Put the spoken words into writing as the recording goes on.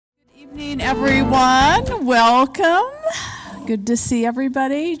Evening, everyone. Welcome. Good to see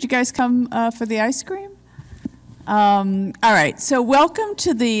everybody. Did you guys come for the ice cream? All right, so welcome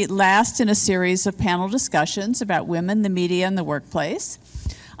to the last in a series of panel discussions about women, the media, and the workplace.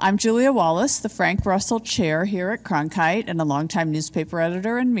 I'm Julia Wallace, the Frank Russell Chair here at Cronkite and a longtime newspaper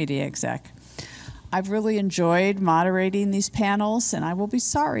editor and media exec. I've really enjoyed moderating these panels, and I will be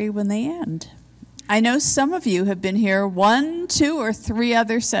sorry when they end. I know some of you have been here 1, 2, or 3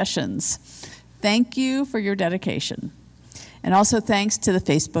 other sessions. Thank you for your dedication. And also thanks to the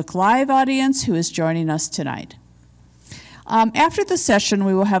Facebook Live audience who is joining us tonight. After the session,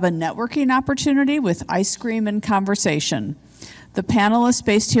 we will have a networking opportunity with ice cream and conversation. The panelists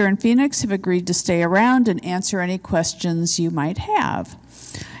based here in Phoenix have agreed to stay around and answer any questions you might have.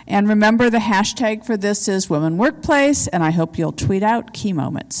 And remember, the hashtag for this is Women Workplace, and I hope you'll tweet out key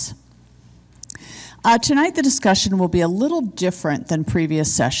moments. Tonight, the discussion will be a little different than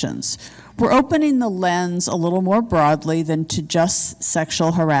previous sessions. We're opening the lens a little more broadly than to just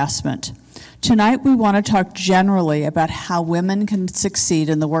sexual harassment. Tonight, we want to talk generally about how women can succeed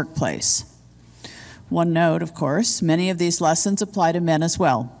in the workplace. One note, of course, many of these lessons apply to men as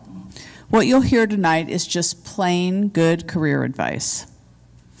well. What you'll hear tonight is just plain good career advice.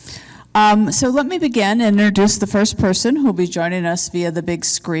 So let me begin and introduce the first person who will be joining us via the big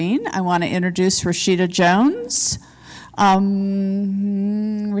screen. I want to introduce Rashida Jones.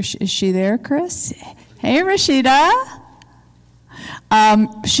 Is she there, Chris? Hey, Rashida.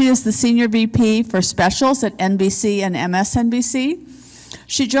 She is the Senior VP for Specials at NBC and MSNBC.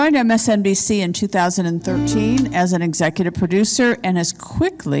 She joined MSNBC in 2013 as an executive producer and has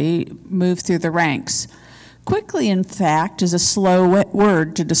quickly moved through the ranks. Quickly, in fact, is a slow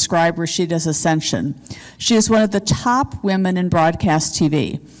word to describe Rashida's ascension. She is one of the top women in broadcast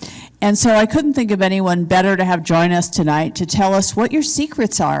TV. And so I couldn't think of anyone better to have join us tonight to tell us what your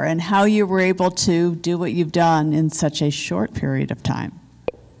secrets are and how you were able to do what you've done in such a short period of time.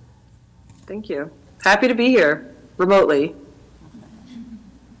 Thank you. Happy to be here, remotely.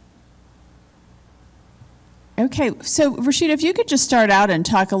 Okay, so Rashida, if you could just start out and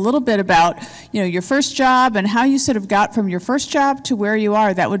talk a little bit about, your first job and how you sort of got from your first job to where you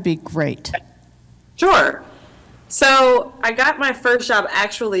are, that would be great. Sure. So I got my first job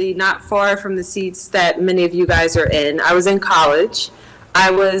actually not far from the seats that many of you guys are in. I was in college. I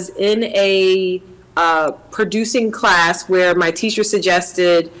was in a producing class where my teacher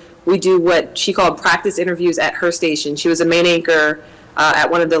suggested we do what she called practice interviews at her station. She was a main anchor at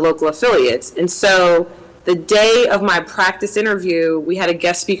one of the local affiliates. And so the day of my practice interview, we had a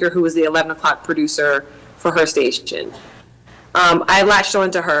guest speaker who was the 11 o'clock producer for her station. I latched on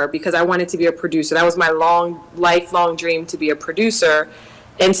to her because I wanted to be a producer. That was my lifelong dream, to be a producer.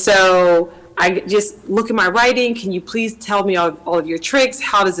 And so I just look at my writing. Can you please tell me all of your tricks?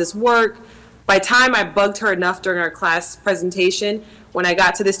 How does this work? By the time I bugged her enough during our class presentation, when I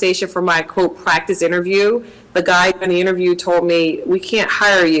got to the station for my, quote, practice interview, the guy in the interview told me, we can't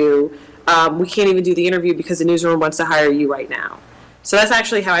hire you. We can't even do the interview because the newsroom wants to hire you right now. So that's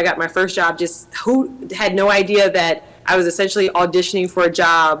actually how I got my first job. Just who had no idea that I was essentially auditioning for a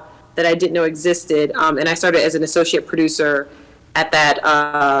job that I didn't know existed. And I started as an associate producer at that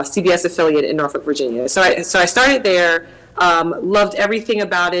CBS affiliate in Norfolk, Virginia. So I started there, loved everything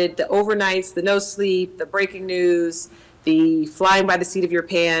about it, the overnights, the no sleep, the breaking news, the flying by the seat of your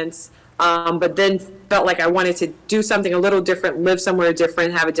pants. But then felt like I wanted to do something a little different, live somewhere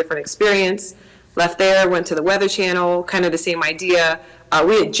different, have a different experience. Left there, went to the Weather Channel, kind of the same idea.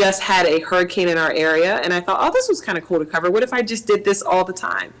 We had just had a hurricane in our area, and I thought, oh, this was kind of cool to cover. What if I just did this all the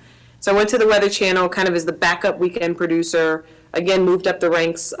time? So I went to the Weather Channel kind of as the backup weekend producer. Again, moved up the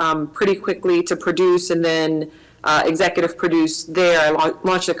ranks pretty quickly to produce and then executive produce there. I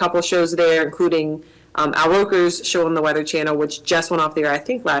launched a couple of shows there, including Al Roker's show on the Weather Channel, which just went off the air, I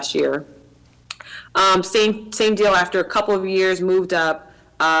think, last year. Same deal. After a couple of years, moved up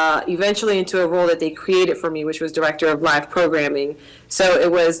eventually into a role that they created for me, which was director of live programming. So it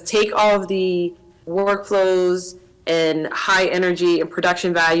was take all of the workflows and high energy and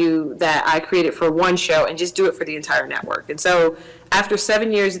production value that I created for one show and just do it for the entire network. And so after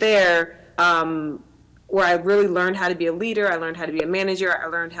 7 years there, where I really learned how to be a leader, I learned how to be a manager, I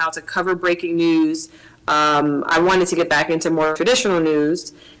learned how to cover breaking news. I wanted to get back into more traditional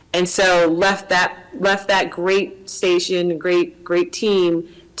news. And so left that great station, great team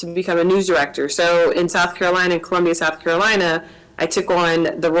to become a news director. So in South Carolina, in Columbia, South Carolina, I took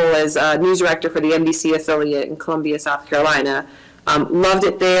on the role as news director for the NBC affiliate in Columbia, South Carolina. Loved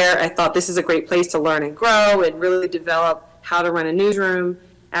it there. I thought this is a great place to learn and grow and really develop how to run a newsroom.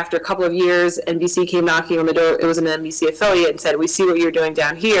 after a couple of years, NBC came knocking on the door. It was an NBC affiliate and said, we see what you're doing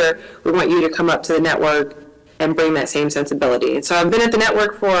down here. We want you to come up to the network and bring that same sensibility. And so I've been at the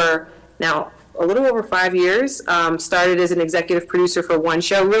network for now a little over 5 years. Started as an executive producer for one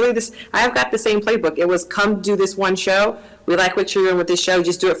show. Really, I've got the same playbook. It was, come do this one show. We like what you're doing with this show.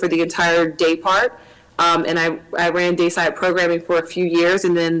 Just do it for the entire day part. And I ran dayside programming for a few years,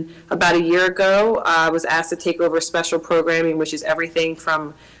 and then about a year ago, I was asked to take over special programming, which is everything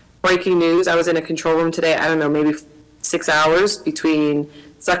from breaking news. I was in a control room today, I don't know, maybe 6 hours between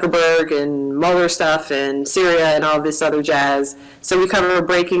Zuckerberg and Mueller stuff and Syria and all this other jazz. So we cover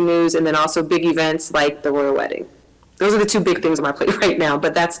breaking news and then also big events like the royal wedding. Those are the two big things on my plate right now,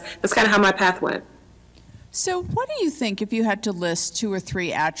 but that's kind of how my path went. So what do you think, if you had to list 2 or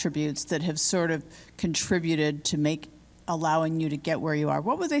 3 attributes that have sort of contributed to allowing you to get where you are,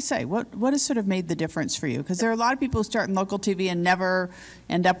 what would they say? What has sort of made the difference for you? Because there are a lot of people who start in local TV and never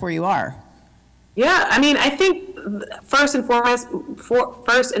end up where you are. Yeah, I mean, I think first and foremost,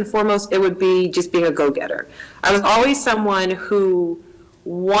 it would be just being a go-getter. I was always someone who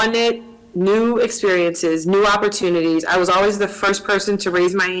wanted new experiences, new opportunities. I was always the first person to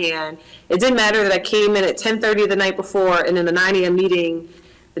raise my hand. It didn't matter that I came in at 10:30 the night before, and in the 9 a.m. meeting,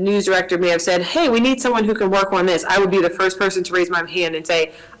 the news director may have said, hey, we need someone who can work on this. I would be the first person to raise my hand and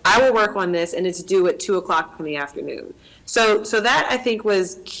say, I will work on this, and it's due at 2 o'clock in the afternoon. So that, I think,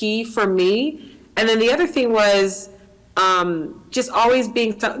 was key for me. And then the other thing was just always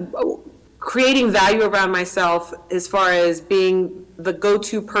creating value around myself as far as being the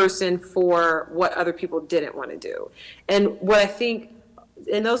go-to person for what other people didn't want to do. And what I think,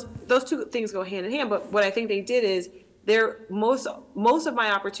 and those two things go hand in hand, but what I think they did is most of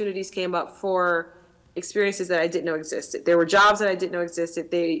my opportunities came up for experiences that I didn't know existed. There were jobs that I didn't know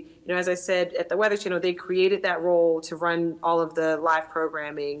existed. They, as I said at the Weather Channel, they created that role to run all of the live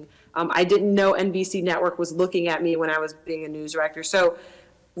programming. I didn't know NBC Network was looking at me when I was being a news director. So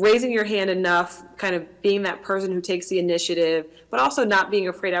raising your hand enough, kind of being that person who takes the initiative, but also not being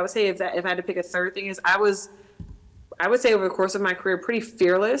afraid. I would say if I had to pick a third thing is I would say over the course of my career, pretty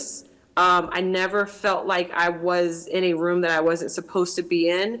fearless. I never felt like I was in a room that I wasn't supposed to be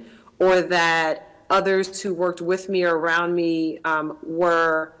in, or that others who worked with me or around me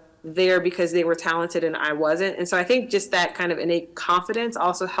were there because they were talented and I wasn't. And so I think just that kind of innate confidence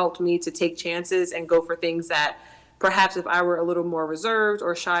also helped me to take chances and go for things that perhaps if I were a little more reserved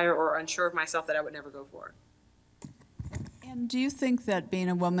or shyer or unsure of myself, that I would never go for. And do you think that being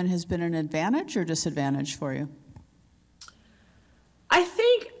a woman has been an advantage or disadvantage for you? I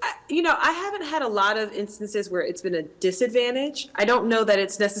think, I haven't had a lot of instances where it's been a disadvantage. I don't know that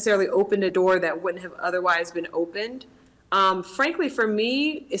it's necessarily opened a door that wouldn't have otherwise been opened. Frankly, for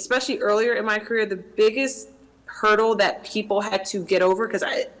me, especially earlier in my career, the biggest hurdle that people had to get over, because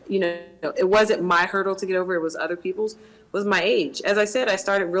it wasn't my hurdle to get over, it was other people's, was my age. As I said, I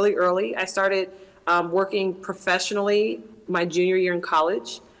started really early. I started working professionally my junior year in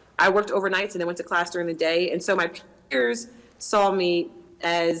college. I worked overnights and then went to class during the day. And so my peers saw me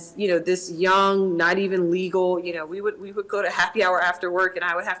as, this young, not even legal, we would go to happy hour after work and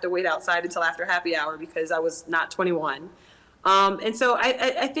I would have to wait outside until after happy hour because I was not 21. And so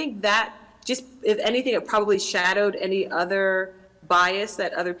I think that just, if anything, it probably shadowed any other bias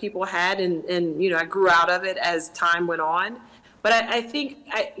that other people had. And I grew out of it as time went on. But I think,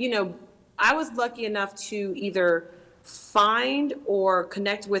 I was lucky enough to either find or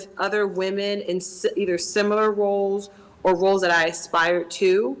connect with other women in either similar roles or roles that I aspired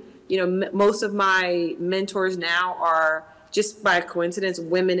to. Most of my mentors now are, just by coincidence,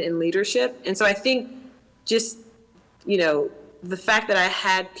 women in leadership. And so I think just, the fact that I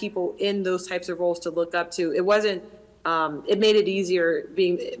had people in those types of roles to look up to, it wasn't, it made it easier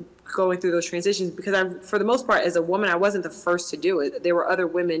going through those transitions, because for the most part, as a woman, I wasn't the first to do it. There were other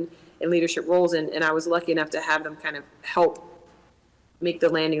women in leadership roles, and I was lucky enough to have them kind of help make the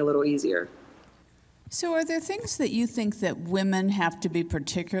landing a little easier. So are there things that you think that women have to be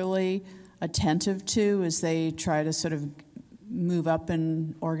particularly attentive to as they try to sort of move up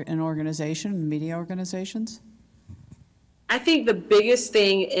in an organization, media organizations? I think the biggest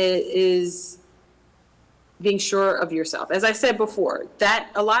thing is being sure of yourself. As I said before, that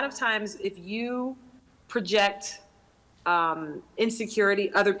a lot of times if you project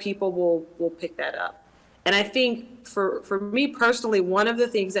insecurity, other people will pick that up. And I think for me personally, one of the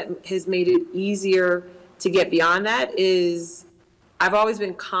things that has made it easier to get beyond that is I've always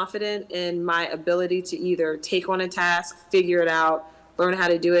been confident in my ability to either take on a task, figure it out, learn how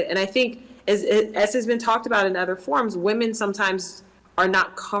to do it. And I think as has been talked about in other forums, women sometimes are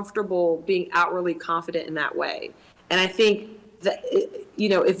not comfortable being outwardly confident in that way. And I think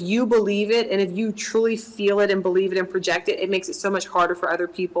if you believe it and if you truly feel it and believe it and project it, it makes it so much harder for other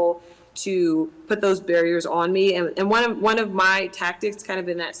people to put those barriers on me. And one of my tactics kind of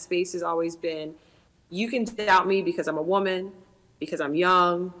in that space has always been, you can doubt me because I'm a woman, because I'm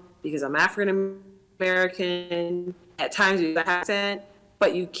young, because I'm African American, at times with an accent,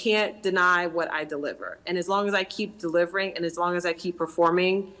 but you can't deny what I deliver. And as long as I keep delivering and as long as I keep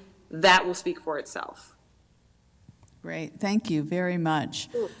performing, that will speak for itself. Great, thank you very much.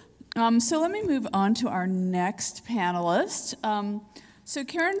 So let me move on to our next panelist. So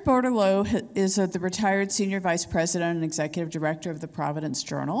Karen Bordeleau is the retired Senior Vice President and Executive Director of the Providence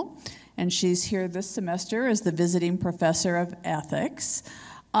Journal, and she's here this semester as the Visiting Professor of Ethics.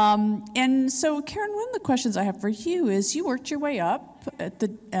 And so Karen, one of the questions I have for you is, you worked your way up at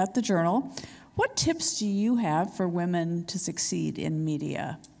the Journal. What tips do you have for women to succeed in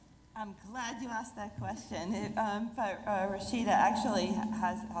media? I'm glad you asked that question. But Rashida actually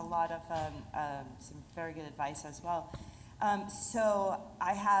has a lot of some very good advice as well. So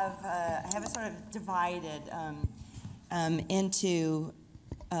I have it sort of divided into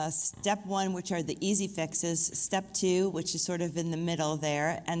step one, which are the easy fixes, step two, which is sort of in the middle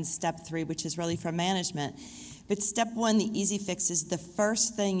there, and step three, which is really for management. But step one, the easy fixes, the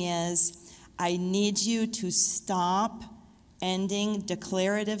first thing is, I need you to stop ending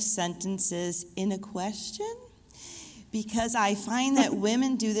declarative sentences in a question, because I find that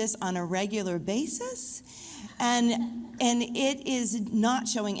women do this on a regular basis, and it is not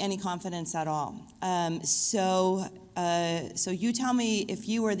showing any confidence at all. So you tell me, if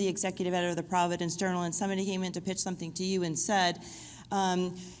you were the executive editor of the Providence Journal and somebody came in to pitch something to you and said,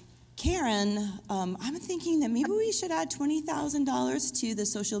 Karen, I'm thinking that maybe we should add $20,000 to the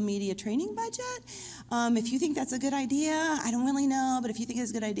social media training budget. If you think that's a good idea, I don't really know, but if you think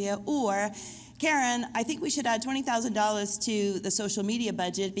it's a good idea. Or, Karen, I think we should add $20,000 to the social media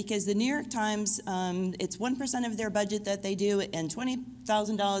budget because the New York Times, it's 1% of their budget that they do, and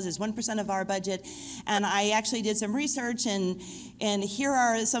 $20,000 is 1% of our budget. And I actually did some research, and here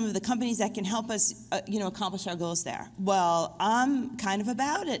are some of the companies that can help us, accomplish our goals there. Well, I'm kind of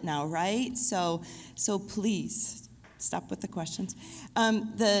about it now, right? So please stop with the questions.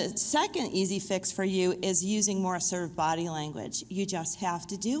 The second easy fix for you is using more assertive body language. You just have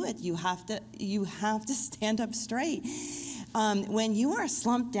to do it. You have to stand up straight. When you are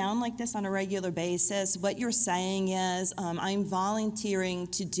slumped down like this on a regular basis, what you're saying is, I'm volunteering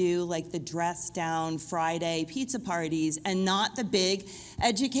to do like the dress down Friday pizza parties and not the big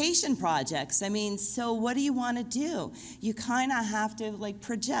education projects. I mean, so what do you want to do? You kind of have to like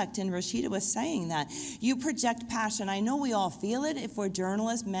project, and Rashida was saying that. You project passion. I know we all feel it if we're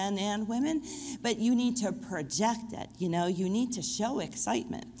journalists, men and women, but you need to project it, you need to show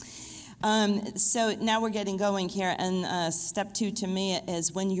excitement. So now we're getting going here, and step two to me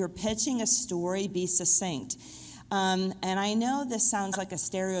is, when you're pitching a story, be succinct. And I know this sounds like a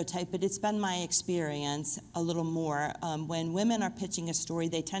stereotype, but it's been my experience a little more. When women are pitching a story,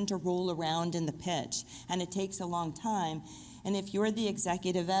 they tend to roll around in the pitch, and it takes a long time. And if you're the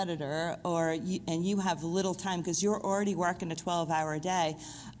executive editor, and you have little time because you're already working a 12-hour day,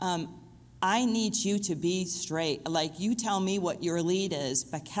 I need you to be straight. Like, you tell me what your lead is,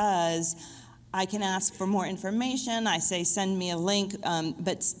 because I can ask for more information. I say, send me a link,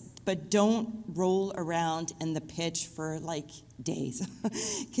 but don't roll around in the pitch for like days,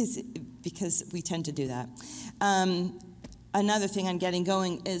 because we tend to do that. Another thing on getting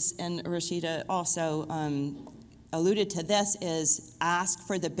going is, and Rashida also alluded to this, is ask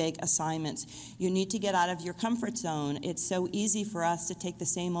for the big assignments. You need to get out of your comfort zone. It's so easy for us to take the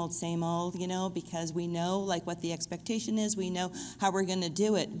same old, because we know like what the expectation is. We know how we're going to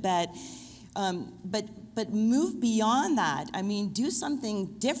do it, but move beyond that. I mean, do something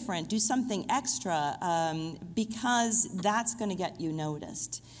different, do something extra, because that's going to get you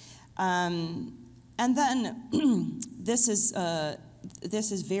noticed. And then this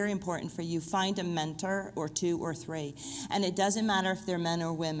is very important for you. Find a mentor or two or three. And it doesn't matter if they're men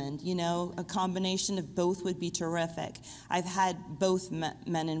or women. A combination of both would be terrific. I've had both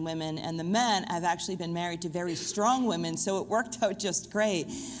men and women, and the men, I've actually been married to very strong women, so it worked out just great.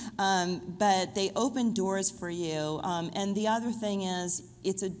 But they open doors for you. And the other thing is,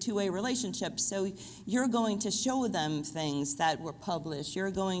 it's a two-way relationship. So you're going to show them things that were published.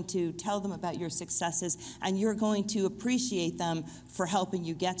 You're going to tell them about your successes, and you're going to appreciate them for helping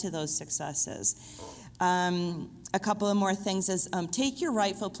you get to those successes. a couple of more things is take your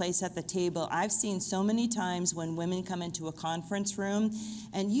rightful place at the table. I've seen so many times when women come into a conference room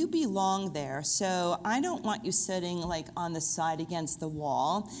and you belong there. So I don't want you sitting like on the side against the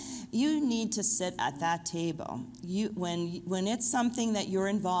wall. You need to sit at that table. When it's something that you're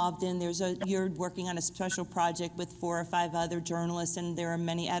involved in, you're working on a special project with 4 or 5 other journalists and there are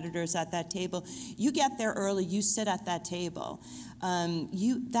many editors at that table. You get there early, you sit at that table.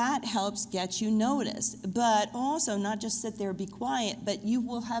 That helps get you noticed, but also not just sit there, be quiet, but you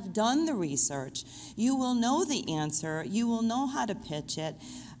will have done the research. You will know the answer. You will know how to pitch it.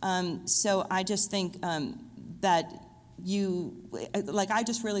 So I just think that I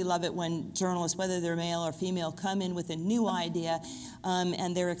just really love it when journalists, whether they're male or female, come in with a new idea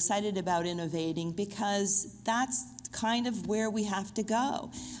and they're excited about innovating, because that's kind of where we have to go.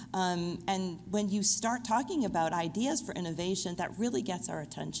 And when you start talking about ideas for innovation, that really gets our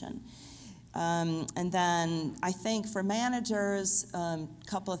attention. And then I think for managers, a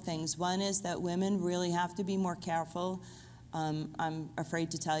couple of things. One is that women really have to be more careful. I'm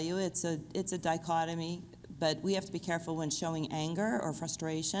afraid to tell you it's a dichotomy, but we have to be careful when showing anger or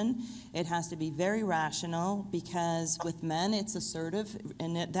frustration. It has to be very rational, because with men it's assertive,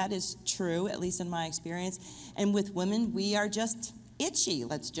 and that is true, at least in my experience. And with women, we are just itchy,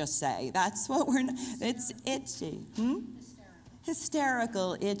 let's just say. That's what it's itchy.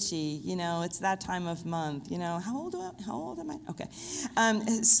 Hysterical, itchy, it's that time of month, how old am I? Okay.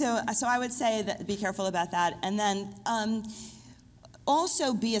 So I would say that be careful about that. And then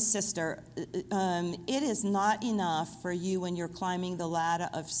also be a sister. It is not enough for you when you're climbing the ladder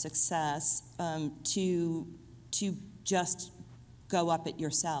of success to just go up it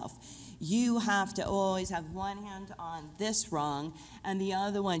yourself. You have to always have one hand on this rung and the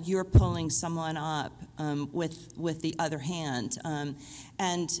other one you're pulling someone up with the other hand.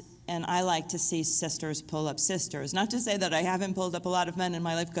 And I like to see sisters pull up sisters. Not to say that I haven't pulled up a lot of men in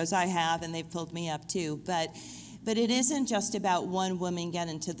my life, because I have, and they've pulled me up too. But it isn't just about one woman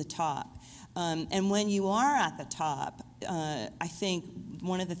getting to the top. And when you are at the top, I think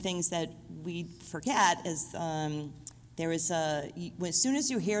one of the things that we forget is as soon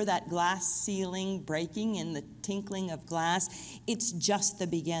as you hear that glass ceiling breaking and the tinkling of glass, it's just the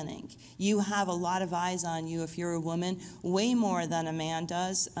beginning. You have a lot of eyes on you if you're a woman, way more than a man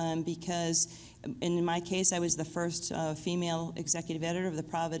does, because in my case, I was the first female executive editor of the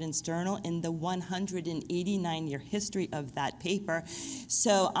Providence Journal in the 189-year history of that paper.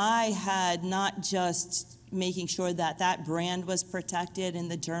 So I had not just making sure that that brand was protected and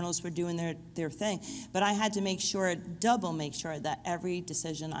the journals were doing their thing, but I had to double make sure that every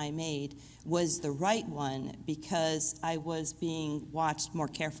decision I made was the right one, because I was being watched more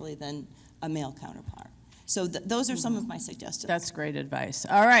carefully than a male counterpart. So those are some of my suggestions. That's great advice.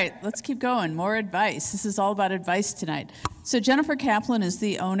 All right, let's keep going. More advice. This is all about advice tonight. So Jennifer Kaplan is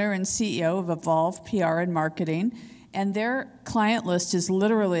the owner and CEO of Evolve PR and Marketing, and their client list is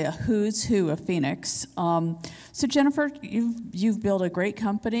literally a who's who of Phoenix. So Jennifer, you've built a great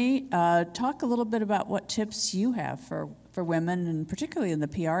company. Talk a little bit about what tips you have for women, and particularly in the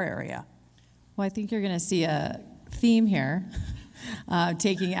PR area. Well, I think you're going to see a theme here,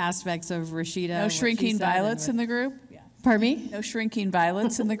 taking aspects of Rashida. No shrinking violets in the group? Pardon me? No shrinking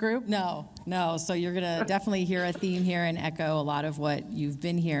violets in the group? No. So you're going to definitely hear a theme here and echo a lot of what you've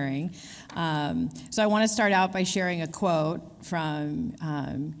been hearing. So I want to start out by sharing a quote from,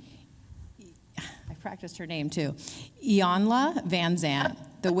 I practiced her name too, Iyanla Vanzant.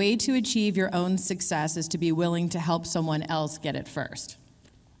 The way to achieve your own success is to be willing to help someone else get it first.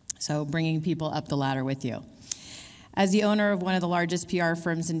 So bringing people up the ladder with you. As the owner of one of the largest PR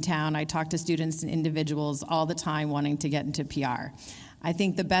firms in town, I talk to students and individuals all the time wanting to get into PR. I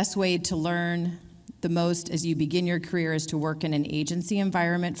think the best way to learn the most as you begin your career is to work in an agency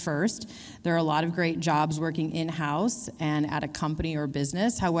environment first. There are a lot of great jobs working in-house and at a company or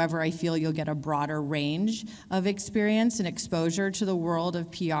business. However, I feel you'll get a broader range of experience and exposure to the world of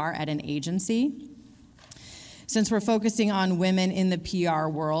PR at an agency. Since we're focusing on women in the PR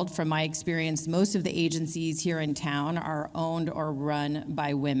world, from my experience, most of the agencies here in town are owned or run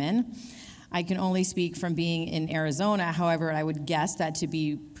by women. I can only speak from being in Arizona. However, I would guess that to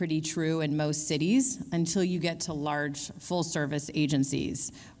be pretty true in most cities until you get to large full-service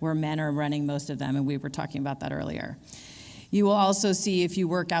agencies where men are running most of them, and we were talking about that earlier. You will also see, if you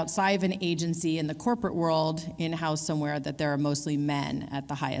work outside of an agency in the corporate world, in-house somewhere, that there are mostly men at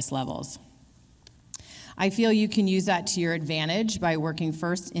the highest levels. I feel you can use that to your advantage by working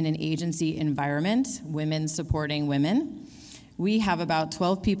first in an agency environment, women supporting women. We have about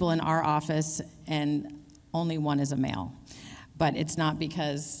 12 people in our office, and only one is a male. But it's not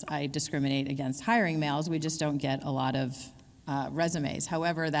because I discriminate against hiring males. We just don't get a lot of resumes.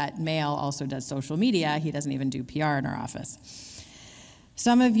 However, that male also does social media. He doesn't even do PR in our office.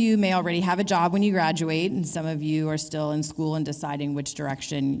 Some of you may already have a job when you graduate, and some of you are still in school and deciding which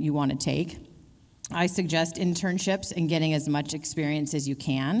direction you want to take. I suggest internships and getting as much experience as you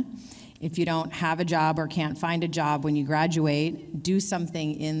can. If you don't have a job or can't find a job when you graduate, do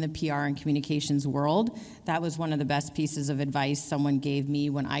something in the PR and communications world. That was one of the best pieces of advice someone gave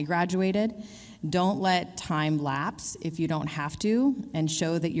me when I graduated. Don't let time lapse if you don't have to, and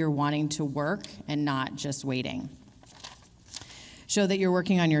show that you're wanting to work and not just waiting. Show that you're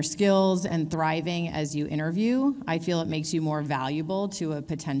working on your skills and thriving as you interview. I feel it makes you more valuable to a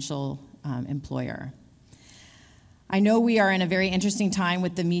potential employer. I know we are in a very interesting time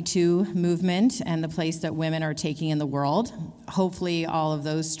with the Me Too movement and the place that women are taking in the world. Hopefully all of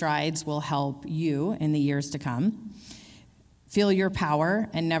those strides will help you in the years to come. Feel your power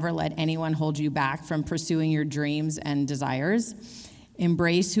and never let anyone hold you back from pursuing your dreams and desires.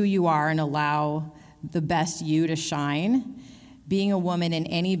 Embrace who you are and allow the best you to shine. Being a woman in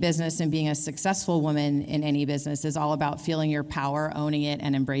any business and being a successful woman in any business is all about feeling your power, owning it,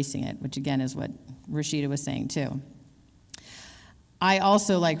 and embracing it, which again is what Rashida was saying too. I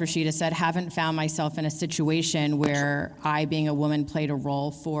also, like Rashida said, haven't found myself in a situation where I, being a woman, played a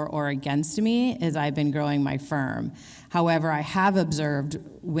role for or against me as I've been growing my firm. However, I have observed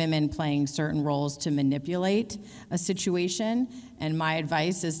women playing certain roles to manipulate a situation, and my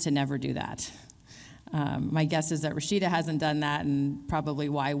advice is to never do that. My guess is that Rashida hasn't done that, and probably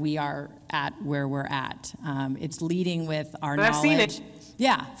why we are at where we're at. It's leading with our knowledge. I've seen it.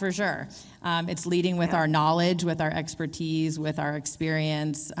 Yeah, for sure. It's leading with our knowledge, with our expertise, with our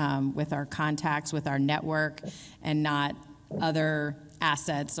experience, with our contacts, with our network, and not other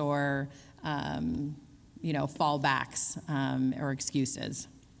assets or fallbacks or excuses.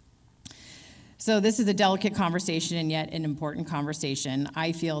 So this is a delicate conversation and yet an important conversation.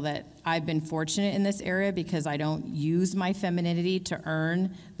 I feel that I've been fortunate in this area because I don't use my femininity to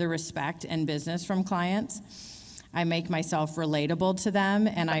earn the respect and business from clients. I make myself relatable to them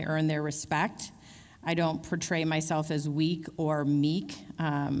and I earn their respect. I don't portray myself as weak or meek.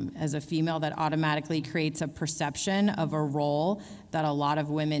 As a female, that automatically creates a perception of a role that a lot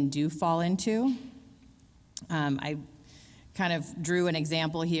of women do fall into. I kind of drew an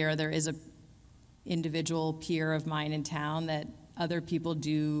example here. There is a individual peer of mine in town that other people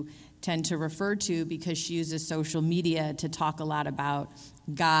do tend to refer to because she uses social media to talk a lot about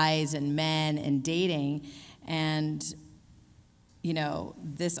guys and men and dating. And,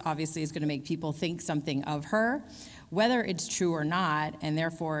 this obviously is going to make people think something of her, whether it's true or not, and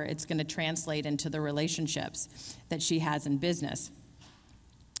therefore it's going to translate into the relationships that she has in business.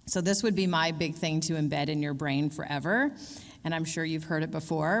 So this would be my big thing to embed in your brain forever. And I'm sure you've heard it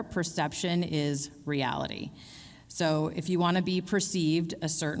before, perception is reality. So if you want to be perceived a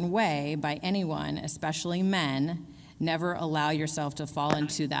certain way by anyone, especially men, never allow yourself to fall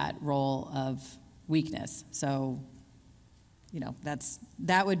into that role of weakness. So,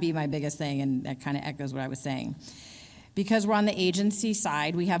 that would be my biggest thing, and that kind of echoes what I was saying. Because we're on the agency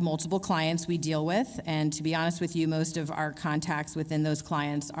side, we have multiple clients we deal with, and to be honest with you, most of our contacts within those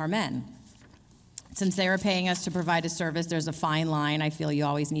clients are men. Since they are paying us to provide a service, there's a fine line I feel you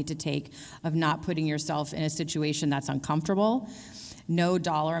always need to take of not putting yourself in a situation that's uncomfortable. No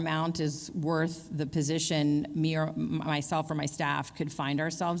dollar amount is worth the position me or myself or my staff could find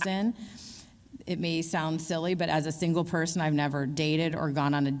ourselves in. It may sound silly, but as a single person, I've never dated or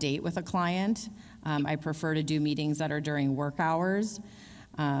gone on a date with a client. I prefer to do meetings that are during work hours.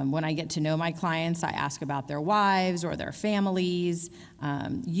 When I get to know my clients, I ask about their wives or their families.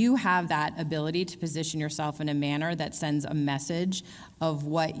 You have that ability to position yourself in a manner that sends a message of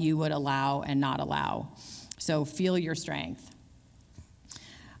what you would allow and not allow. So feel your strength.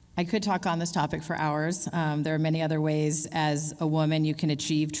 I could talk on this topic for hours. There are many other ways as a woman you can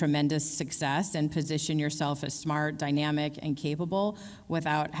achieve tremendous success and position yourself as smart, dynamic, and capable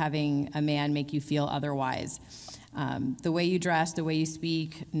without having a man make you feel otherwise. The way you dress, the way you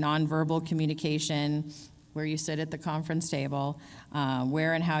speak, nonverbal communication, where you sit at the conference table,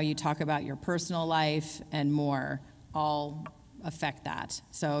 where and how you talk about your personal life, and more, all affect that.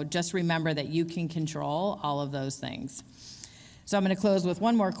 So just remember that you can control all of those things. So I'm going to close with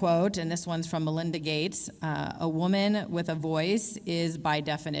one more quote, and this one's from Melinda Gates. A woman with a voice is, by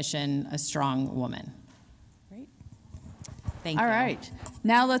definition, a strong woman. Great. Thank you. All right.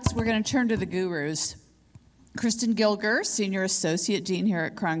 Now we're going to turn to the gurus. Kristin Gilger, Senior Associate Dean here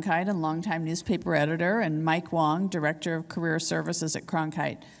at Cronkite and longtime newspaper editor, and Mike Wong, Director of Career Services at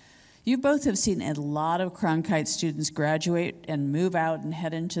Cronkite. You both have seen a lot of Cronkite students graduate and move out and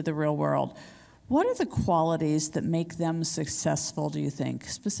head into the real world. What are the qualities that make them successful, do you think,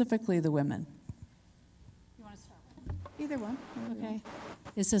 specifically the women? You want to start with? Either one. Okay.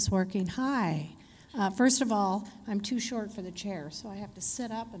 Is this working? Hi. First of all, I'm too short for the chair, so I have to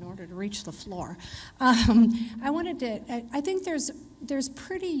sit up in order to reach the floor. I think there's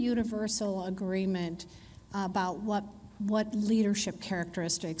pretty universal agreement about what leadership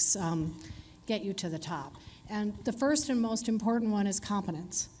characteristics get you to the top. And the first and most important one is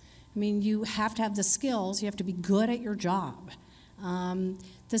competence. I mean, you have to have the skills, you have to be good at your job.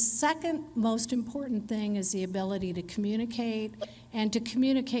 The second most important thing is the ability to communicate, and to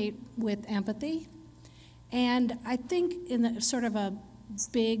communicate with empathy. And I think in the sort of a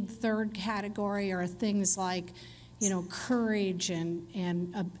big third category are things like, courage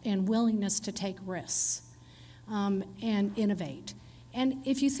and willingness to take risks. And innovate. And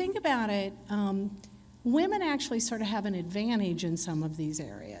if you think about it, women actually sort of have an advantage in some of these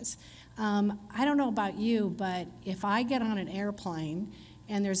areas. I don't know about you, but if I get on an airplane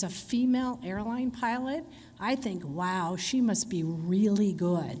and there's a female airline pilot, I think, wow, she must be really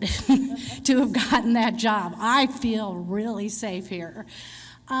good to have gotten that job. I feel really safe here.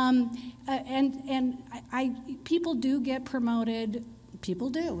 People do get promoted. People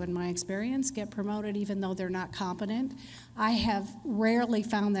do, in my experience, get promoted even though they're not competent. I have rarely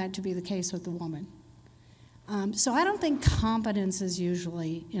found that to be the case with a woman. So I don't think competence is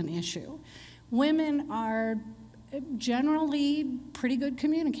usually an issue. Women are generally pretty good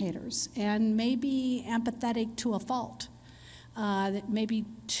communicators and maybe empathetic to a fault. Maybe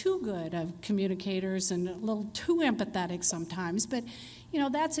too good of communicators and a little too empathetic sometimes, but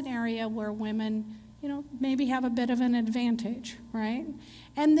that's an area where women maybe have a bit of an advantage, right?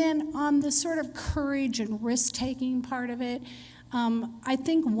 And then on the sort of courage and risk-taking part of it, I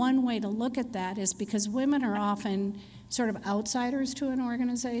think one way to look at that is because women are often sort of outsiders to an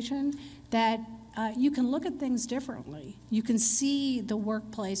organization, that you can look at things differently. You can see the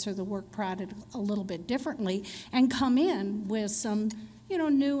workplace or the work product a little bit differently and come in with some,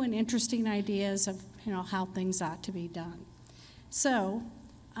 new and interesting ideas of, how things ought to be done. So,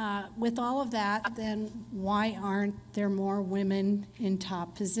 with all of that, then why aren't there more women in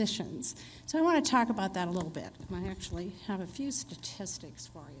top positions? So I want to talk about that a little bit. I actually have a few statistics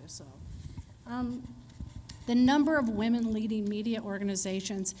for you. So, the number of women leading media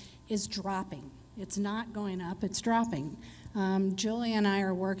organizations is dropping. It's not going up, it's dropping. Julia and I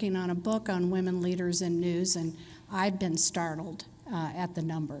are working on a book on women leaders in news, and I've been startled at the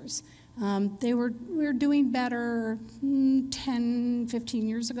numbers. We were doing better 10, 15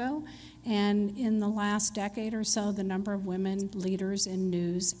 years ago, and in the last decade or so, the number of women leaders in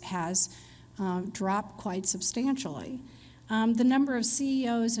news has dropped quite substantially. The number of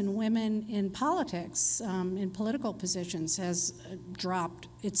CEOs and women in politics, in political positions, has dropped.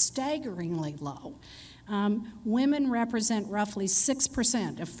 It's staggeringly low. Women represent roughly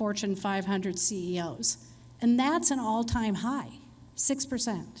 6% of Fortune 500 CEOs, and that's an all-time high,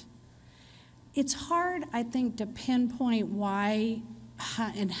 6%. It's hard, I think, to pinpoint why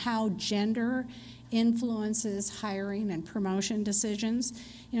and how gender influences hiring and promotion decisions.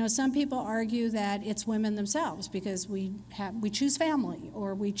 Some people argue that it's women themselves because we choose family,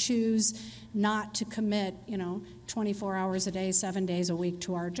 or we choose not to commit, 24 hours a day, 7 days a week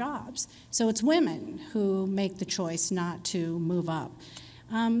to our jobs. So it's women who make the choice not to move up.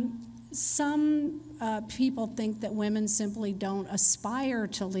 Some people think that women simply don't aspire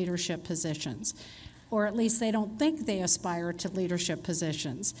to leadership positions, or at least they don't think they aspire to leadership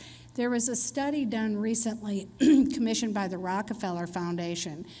positions. There was a study done recently commissioned by the Rockefeller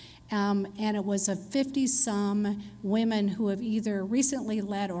Foundation, and it was of 50-some women who have either recently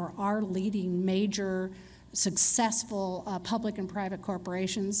led or are leading major successful public and private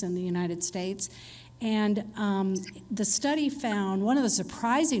corporations in the United States. And the study found, one of the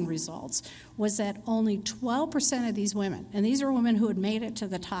surprising results was that only 12% of these women, and these are women who had made it to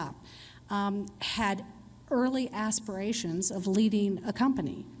the top, had early aspirations of leading a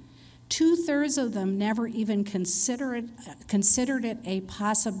company. 2/3 of them never even considered it a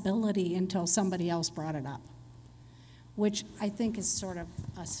possibility until somebody else brought it up, which I think is sort of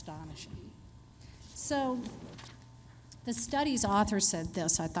astonishing. So the study's author said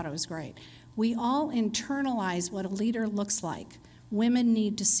this, I thought it was great. We all internalize what a leader looks like. Women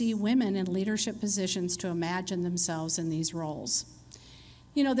need to see women in leadership positions to imagine themselves in these roles.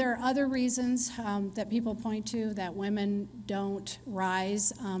 There are other reasons that people point to that women don't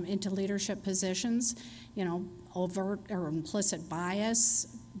rise into leadership positions. Overt or implicit bias,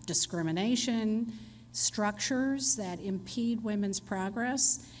 discrimination, structures that impede women's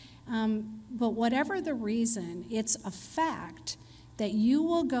progress. But whatever the reason, it's a fact that you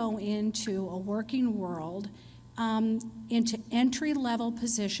will go into a working world, into entry-level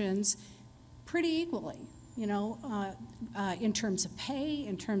positions pretty equally, you know, in terms of pay,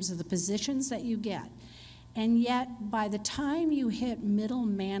 in terms of the positions that you get. And yet, by the time you hit middle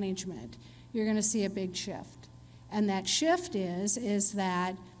management, you're going to see a big shift. And that shift is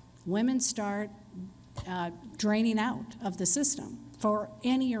that women start draining out of the system for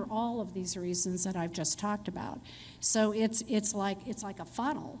any or all of these reasons that I've just talked about. So it's like a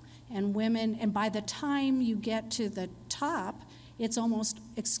funnel, and women, and by the time you get to the top, it's almost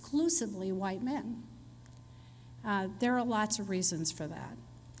exclusively white men. There are lots of reasons for that.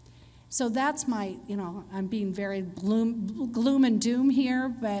 So that's my, you know, I'm being very gloom and doom here,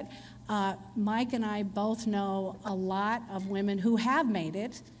 but Mike and I both know a lot of women who have made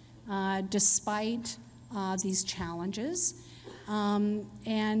it despite these challenges.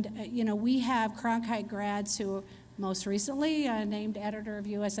 You know, we have Cronkite grads who most recently named editor of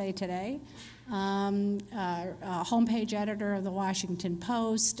USA Today, homepage editor of the Washington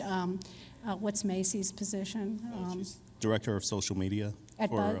Post. What's Macy's position? She's director of social media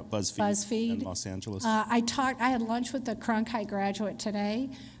for BuzzFeed in Los Angeles. I had lunch with a Cronkite graduate today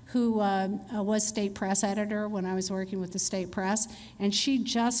who was state press editor when I was working with the state press, and she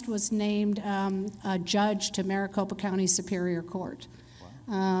just was named a judge to Maricopa County Superior Court.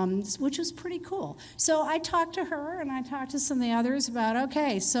 Which was pretty cool. So I talked to her and I talked to some of the others about,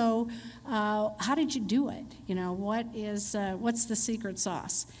 okay, so how did you do it? You know, what's the secret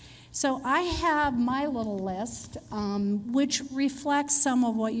sauce? So I have my little list, which reflects some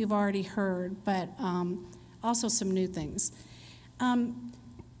of what you've already heard, but also some new things.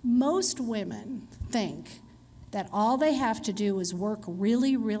 Most women think that all they have to do is work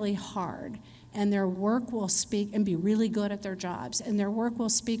really, really hard, and their work will speak, and be really good at their jobs, and their work will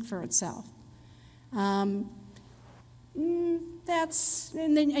speak for itself. And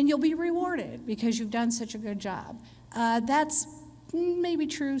you'll be rewarded because you've done such a good job. That's maybe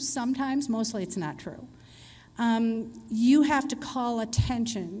true sometimes, mostly it's not true. You have to call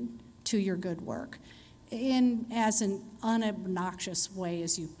attention to your good work in as an unobnoxious way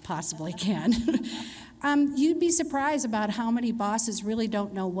as you possibly can. You'd be surprised about how many bosses really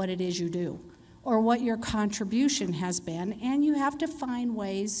don't know what it is you do or what your contribution has been, and you have to find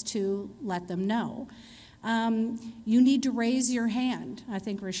ways to let them know. You need to raise your hand. I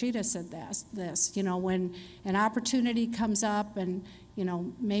think Rashida said this, you know, when an opportunity comes up and, you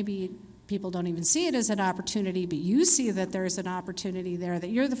know, maybe people don't even see it as an opportunity, but you see that there's an opportunity there, that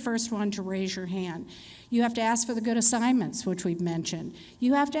you're the first one to raise your hand. You have to ask for the good assignments, which we've mentioned.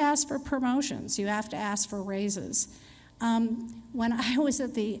 You have to ask for promotions. You have to ask for raises. When I was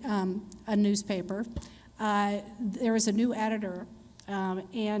at a newspaper, there was a new editor,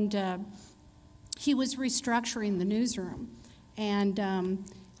 and he was restructuring the newsroom. And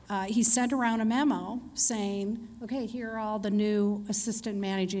he sent around a memo saying, okay, here are all the new assistant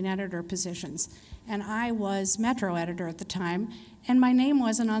managing editor positions. And I was Metro editor at the time, and my name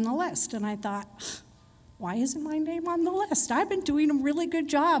wasn't on the list. And I thought, why isn't my name on the list? I've been doing a really good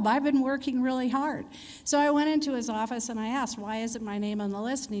job. I've been working really hard. So I went into his office and I asked, why isn't my name on the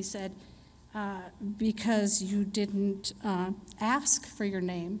list? And he said, because you didn't ask for your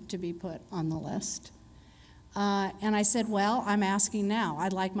name to be put on the list. And I said, well, I'm asking now.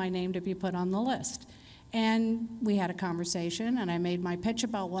 I'd like my name to be put on the list. And we had a conversation, and I made my pitch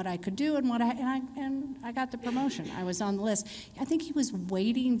about what I could do, and I got the promotion. I was on the list. I think he was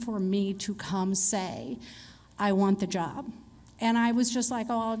waiting for me to come say, I want the job. And I was just like,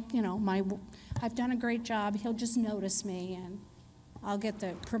 oh, you know, I've done a great job. He'll just notice me, and I'll get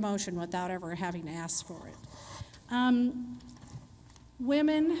the promotion without ever having to ask for it.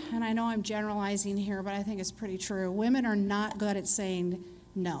 Women, and I know I'm generalizing here, but I think it's pretty true, women are not good at saying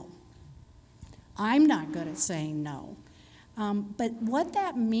no. I'm not good at saying no. But what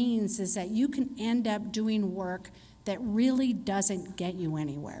that means is that you can end up doing work that really doesn't get you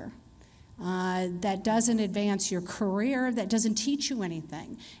anywhere, that doesn't advance your career, that doesn't teach you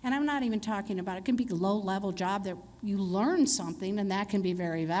anything. And I'm not even talking about, it can be a low-level job that you learn something, and that can be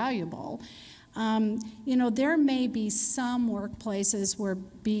very valuable. You know, there may be some workplaces where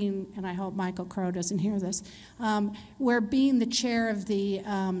being, and I hope Michael Crow doesn't hear this, where being the chair of the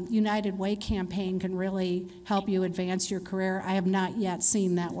United Way campaign can really help you advance your career. I have not yet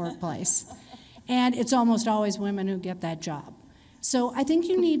seen that workplace. And it's almost always women who get that job. So I think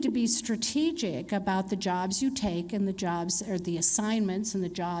you need to be strategic about the jobs you take and the jobs or the assignments and the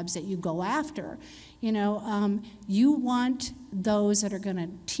jobs that you go after. You know, you want those that are going to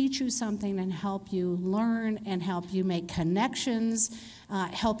teach you something and help you learn and help you make connections,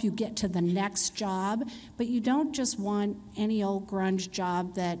 help you get to the next job. But you don't just want any old grunge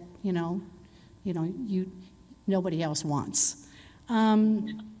job that nobody else wants.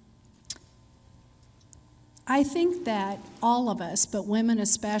 I think that all of us, but women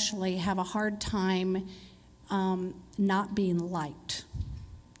especially, have a hard time not being liked.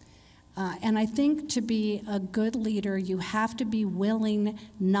 And I think to be a good leader, you have to be willing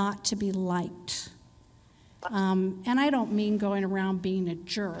not to be liked. And I don't mean going around being a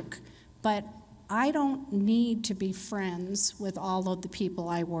jerk, but I don't need to be friends with all of the people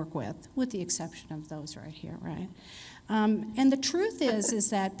I work with the exception of those right here, right? And the truth is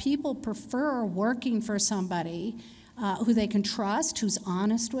that people prefer working for somebody who they can trust, who's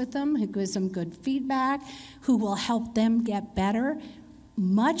honest with them, who gives them good feedback, who will help them get better,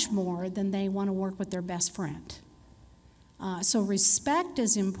 much more than they want to work with their best friend. So respect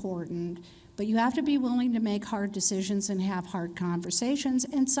is important, but you have to be willing to make hard decisions and have hard conversations,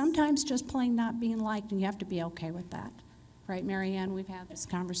 and sometimes just plain not being liked, and you have to be okay with that. Right, Marianne? We've had this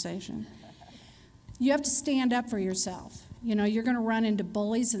conversation. You have to stand up for yourself. You know, you're going to run into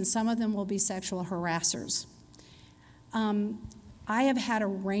bullies, and some of them will be sexual harassers. I have had a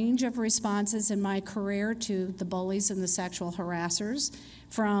range of responses in my career to the bullies and the sexual harassers,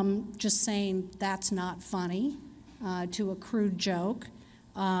 from just saying, that's not funny, to a crude joke,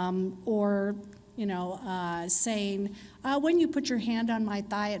 or, saying, when you put your hand on my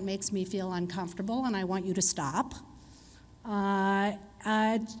thigh, it makes me feel uncomfortable, and I want you to stop. When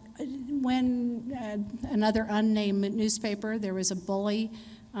another unnamed newspaper, there was a bully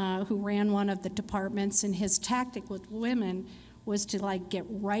who ran one of the departments, and his tactic with women was to get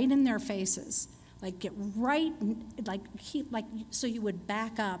right in their faces, so you would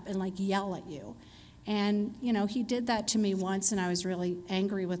back up and yell at you. And he did that to me once, and I was really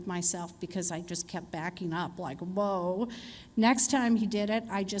angry with myself because I just kept backing up whoa. Next time he did it,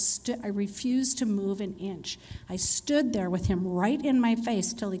 I refused to move an inch. I stood there with him right in my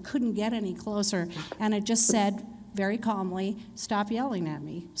face till he couldn't get any closer, and I just said very calmly, stop yelling at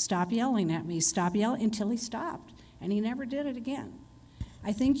me, stop yelling at me, stop yelling, until he stopped, and he never did it again.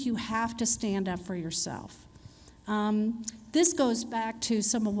 I think you have to stand up for yourself. This goes back to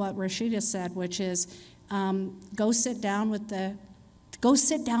some of what Rashida said, which is go sit down at the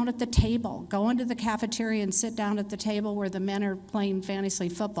table. Go into the cafeteria and sit down at the table where the men are playing fantasy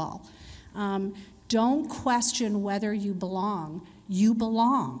football. Don't question whether you belong. You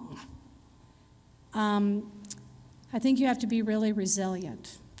belong. I think you have to be really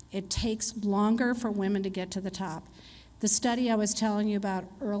resilient. It takes longer for women to get to the top. The study I was telling you about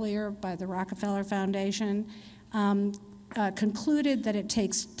earlier by the Rockefeller Foundation concluded that it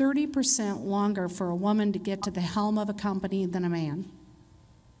takes 30% longer for a woman to get to the helm of a company than a man.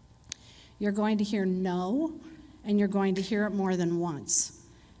 You're going to hear no, and you're going to hear it more than once.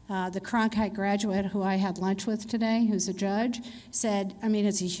 The Cronkite graduate who I had lunch with today, who's a judge, said,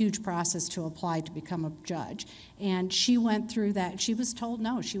 it's a huge process to apply to become a judge. And she went through that. She was told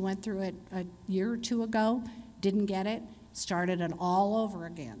no. She went through it a year or two ago, didn't get it, started it all over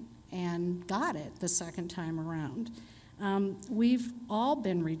again, and got it the second time around. We've all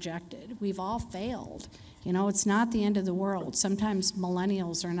been rejected. We've all failed. It's not the end of the world. Sometimes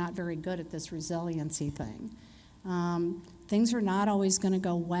millennials are not very good at this resiliency thing. Things are not always going to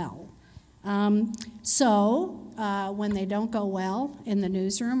go well. So when they don't go well in the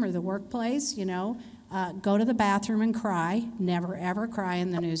newsroom or the workplace, go to the bathroom and cry. Never, ever cry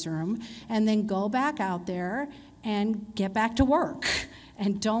in the newsroom. And then go back out there and get back to work.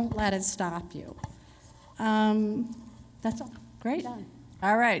 And don't let it stop you. That's all. Great.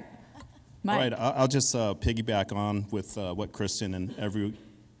 All right. Mike. All right, I'll just piggyback on with what Kristin and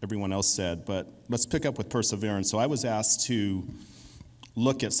everyone else said, but let's pick up with perseverance. So I was asked to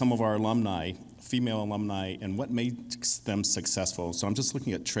look at some of our alumni, female alumni, and what makes them successful. So I'm just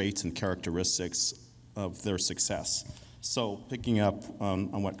looking at traits and characteristics of their success. So picking up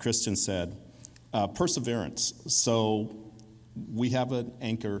on what Kristin said, perseverance. So we have an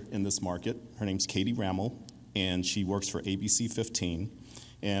anchor in this market. Her name's Katie Rammel, and she works for ABC 15.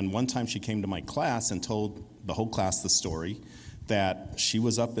 And one time she came to my class and told the whole class the story that she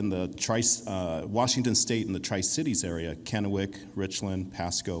was up in the Washington State in the Tri-Cities area, Kennewick, Richland,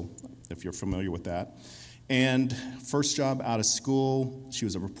 Pasco, if you're familiar with that. And first job out of school, she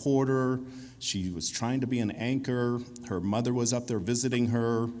was a reporter. She was trying to be an anchor. Her mother was up there visiting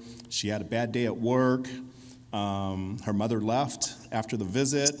her. She had a bad day at work. Her mother left after the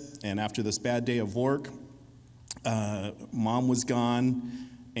visit, and after this bad day of work, Mom was gone,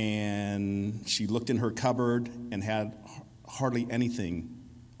 and she looked in her cupboard and had hardly anything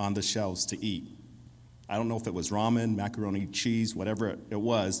on the shelves to eat. I don't know if it was ramen, macaroni, cheese, whatever it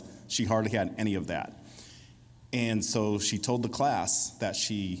was. She hardly had any of that. And so she told the class that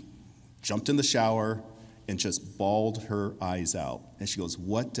she jumped in the shower and just bawled her eyes out. And she goes,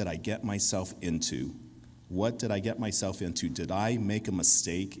 "What did I get myself into? What did I get myself into? Did I make a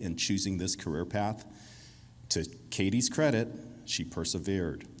mistake in choosing this career path?" To Katie's credit, she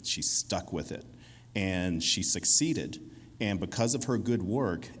persevered. She stuck with it, and she succeeded. And because of her good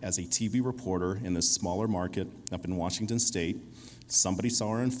work as a TV reporter in this smaller market up in Washington State, somebody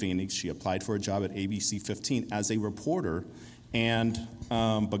saw her in Phoenix. She applied for a job at ABC 15 as a reporter. And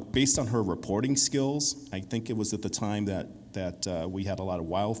but based on her reporting skills, I think it was at the time that we had a lot of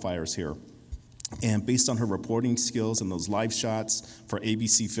wildfires here. And based on her reporting skills and those live shots for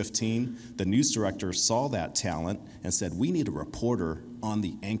ABC 15, the news director saw that talent and said, "We need a reporter on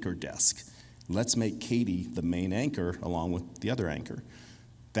the anchor desk. Let's make Katie the main anchor along with the other anchor."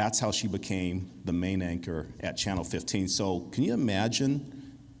 That's how she became the main anchor at Channel 15. So can you imagine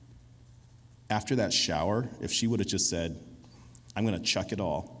after that shower, if she would have just said, "I'm going to chuck it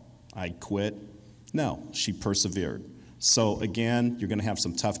all, I quit"? No, she persevered. So again, you're going to have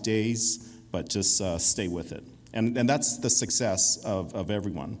some tough days, but just stay with it. And that's the success of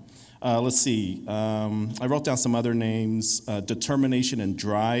everyone. Let's see. I wrote down some other names. Determination and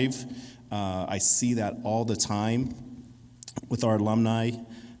drive. I see that all the time with our alumni.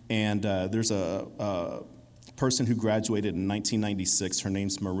 And there's a person who graduated in 1996. Her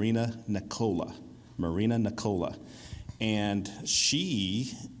name's Marina Nicola. And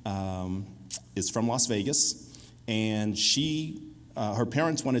she is from Las Vegas. And her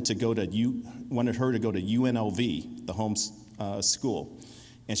parents wanted her to go to UNLV, the home school.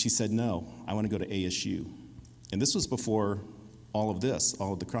 And she said, "No, I want to go to ASU." And this was before all of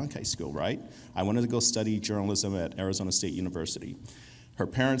the Cronkite school, right? I wanted to go study journalism at Arizona State University. Her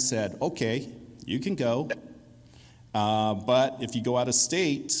parents said, "Okay, you can go, but if you go out of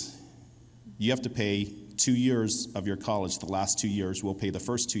state, you have to pay 2 years of your college. The last 2 years, we'll pay the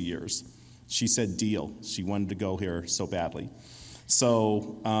first 2 years." She said, "Deal." She wanted to go here so badly.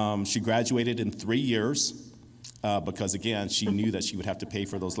 So she graduated in 3 years because, again, she knew that she would have to pay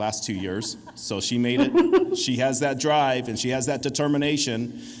for those last 2 years. So she made it. She has that drive and she has that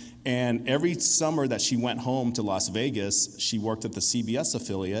determination. And every summer that she went home to Las Vegas, she worked at the CBS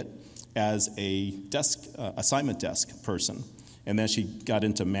affiliate as a assignment desk person. And then she got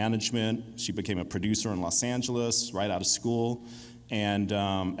into management. She became a producer in Los Angeles right out of school, and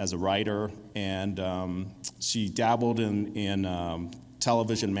as a writer. And she dabbled in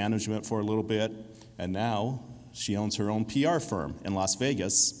television management for a little bit. And now she owns her own PR firm in Las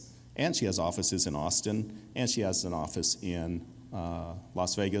Vegas. And she has offices in Austin. And she has an office in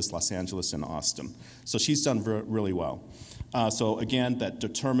Las Vegas, Los Angeles, and Austin. So she's done really well. So again, that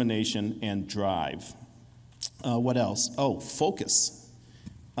determination and drive. What else? Oh, focus.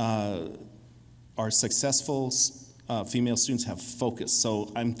 Our successful female students have focus. So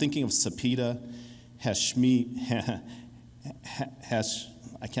I'm thinking of Sapita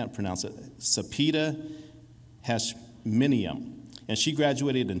I can't pronounce it. Sapita Hashminiam. And she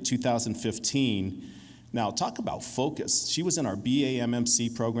graduated in 2015. Now, talk about focus. She was in our BA-MMC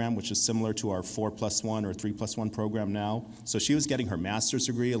program, which is similar to our 4+1 or 3+1 program now. So she was getting her master's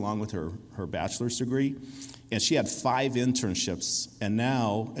degree along with her bachelor's degree. And she had 5 internships.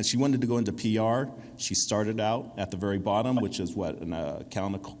 And she wanted to go into PR. She started out at the very bottom, which is an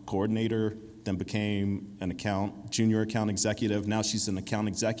account coordinator, then became an junior account executive. Now she's an account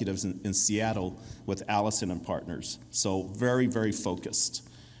executive in Seattle with Allison and Partners. So very, very focused.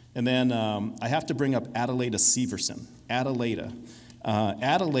 And then I have to bring up Adelaida Severson. Adelaida,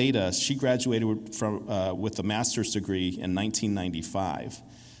 she graduated with a master's degree in 1995.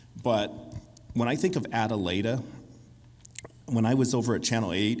 But when I think of Adelaida, when I was over at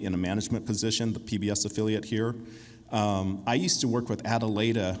Channel 8 in a management position, the PBS affiliate here, I used to work with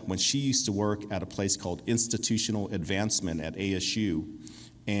Adelaida when she used to work at a place called Institutional Advancement at ASU.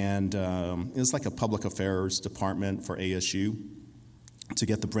 And it was like a public affairs department for ASU to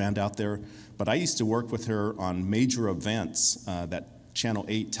get the brand out there. But I used to work with her on major events that Channel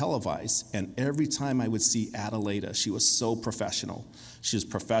 8 televised, and every time I would see Adelaida, she was so professional. She was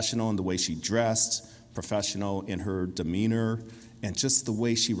professional in the way she dressed, professional in her demeanor, and just the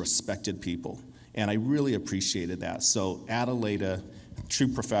way she respected people. And I really appreciated that. So Adelaida, true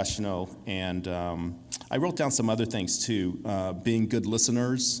professional, and I wrote down some other things too. Being good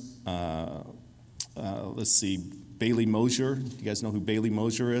listeners, let's see, Bailey Mosier. You guys know who Bailey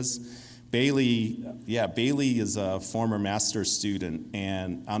Mosier is? Bailey is a former master's student,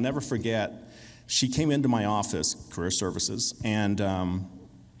 and I'll never forget, she came into my office, Career Services, and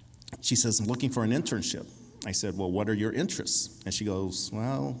she says, I'm looking for an internship. I said, well, what are your interests? And she goes,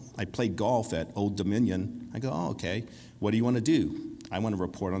 well, I played golf at Old Dominion. I go, oh, okay. What do you want to do? I want to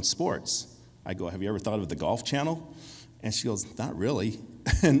report on sports. I go, have you ever thought of the Golf Channel? And she goes, not really.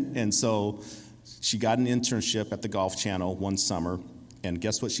 and so she got an internship at the Golf Channel one summer, and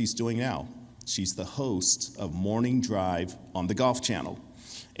guess what she's doing now? She's the host of Morning Drive on the Golf Channel.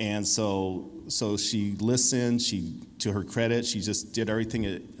 And so she listened, to her credit, she just did everything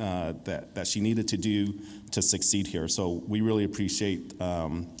that she needed to do to succeed here. So we really appreciate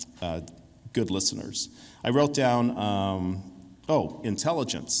good listeners. I wrote down,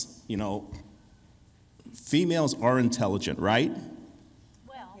 intelligence. You know, females are intelligent, right?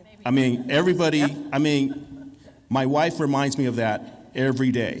 Well, maybe. I mean, everybody, my wife reminds me of that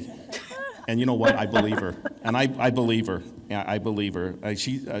every day. And you know what? I believe her. And I believe her. Yeah, I believe her.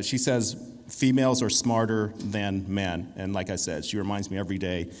 She says females are smarter than men. And like I said, she reminds me every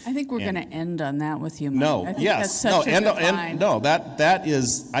day. I think we're going to end on that with you, Mike. No, I think yes. that's such a good line. That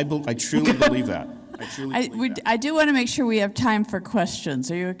is, I truly believe that. I truly believe that. I do want to make sure we have time for questions.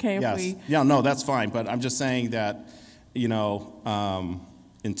 Are you okay if we? Yeah, no, that's fine. But I'm just saying that,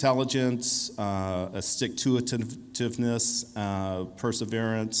 intelligence, a stick-to-itiveness,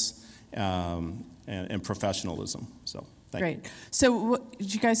 perseverance, and professionalism. So, thank you. Great. So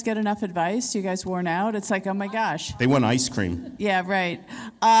did you guys get enough advice? You guys worn out? It's like, oh my gosh. They want ice cream. Yeah, right.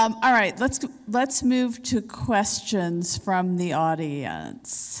 All right, let's move to questions from the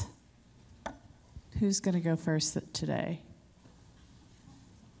audience. Who's going to go first today?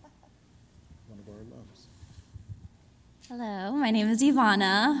 Hello, my name is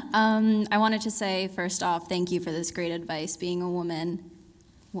Ivana. I wanted to say, first off, thank you for this great advice. Being a woman,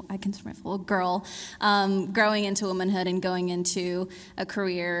 I consider myself a girl, growing into womanhood and going into a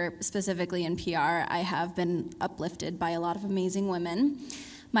career specifically in PR, I have been uplifted by a lot of amazing women.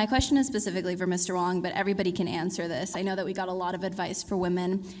 My question is specifically for Mr. Wong, but everybody can answer this. I know that we got a lot of advice for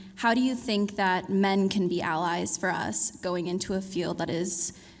women. How do you think that men can be allies for us going into a field that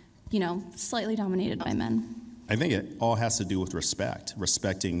is, slightly dominated by men? I think it all has to do with respect,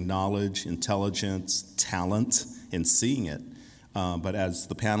 respecting knowledge, intelligence, talent, and seeing it. But as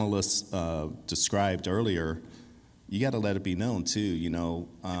the panelists described earlier, you got to let it be known too.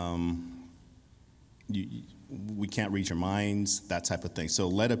 We can't read your minds, that type of thing. So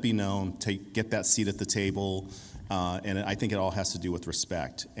let it be known. Get that seat at the table, and I think it all has to do with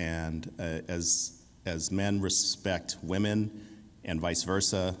respect. And as men respect women, and vice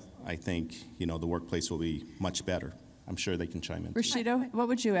versa, I think the workplace will be much better. I'm sure they can chime in. Rashida, what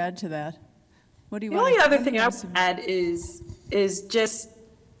would you add to that? What do you The want? only other thing I would add is just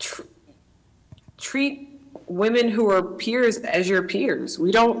treat women who are peers as your peers.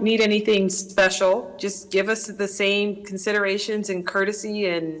 We don't need anything special. Just give us the same considerations and courtesy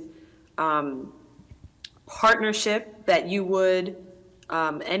and partnership that you would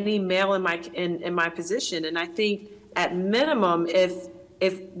any male in my position. And I think at minimum, if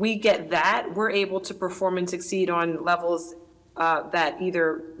we get that, we're able to perform and succeed on levels that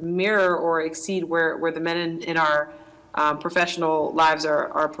either mirror or exceed where the men in our professional lives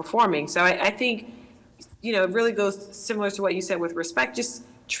are performing. So I think, it really goes similar to what you said with respect. Just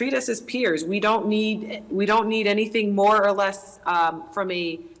treat us as peers. We don't need anything more or less from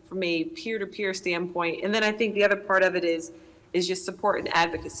a peer-to-peer standpoint. And then I think the other part of it is just support and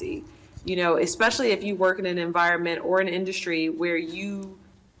advocacy. Especially if you work in an environment or an industry where you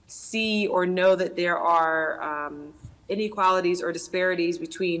see or know that there are inequalities or disparities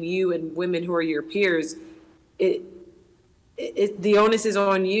between you and women who are your peers, the onus is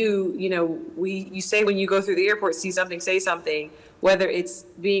on you. You say when you go through the airport, see something, say something, whether it's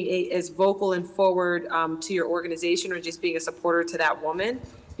being as vocal and forward to your organization or just being a supporter to that woman,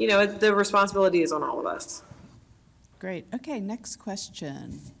 the responsibility is on all of us. Great. Okay, next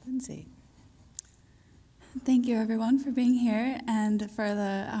question. Lindsay. Thank you, everyone, for being here and for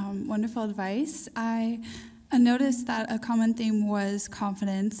the wonderful advice. I noticed that a common theme was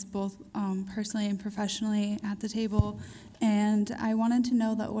confidence, both personally and professionally at the table. And I wanted to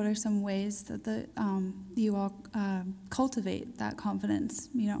know that what are some ways that you all cultivate that confidence,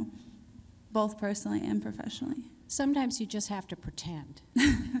 both personally and professionally. Sometimes you just have to pretend.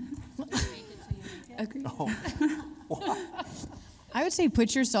 Agreed. I would say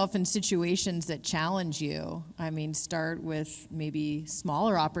put yourself in situations that challenge you. Start with maybe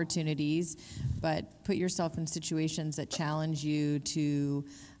smaller opportunities, but put yourself in situations that challenge you to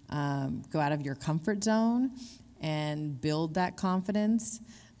Go out of your comfort zone and build that confidence,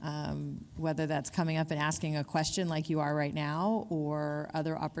 whether that's coming up and asking a question like you are right now, or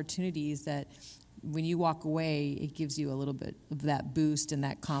other opportunities that when you walk away, it gives you a little bit of that boost and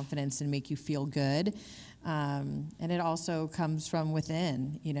that confidence and make you feel good. And it also comes from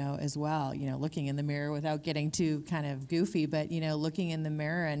within, as well, looking in the mirror without getting too kind of goofy, but, looking in the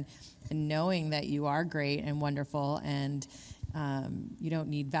mirror and knowing that you are great and wonderful, and you don't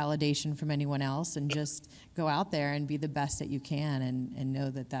need validation from anyone else, and just go out there and be the best that you can, and know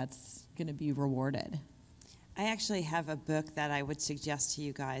that that's going to be rewarded. I actually have a book that I would suggest to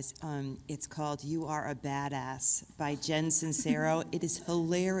you guys. It's called You Are a Badass by Jen Sincero. It is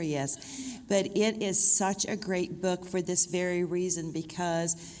hilarious, but it is such a great book for this very reason,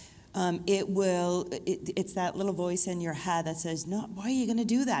 because it's that little voice in your head that says, no, why are you going to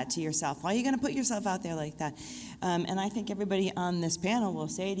do that to yourself? Why are you going to put yourself out there like that? And I think everybody on this panel will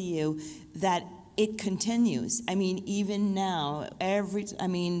say to you that it continues. I mean, even now,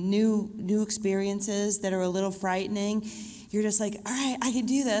 new experiences that are a little frightening, you're just like, all right, I can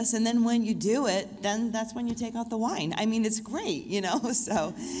do this. And then when you do it, then that's when you take out the wine. I mean, it's great,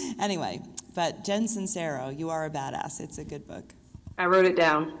 So anyway, but Jen Sincero, You Are a Badass. It's a good book. I wrote it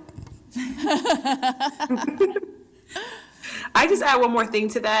down. I just add one more thing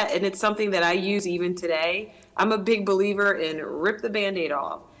to that, and it's something that I use even today. I'm a big believer in rip the Band-Aid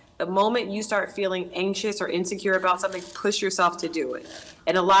off. The moment you start feeling anxious or insecure about something, push yourself to do it.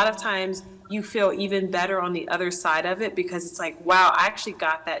 And a lot of times you feel even better on the other side of it, because it's like, wow, I actually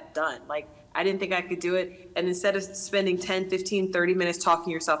got that done. Like, I didn't think I could do it. And instead of spending 10, 15, 30 minutes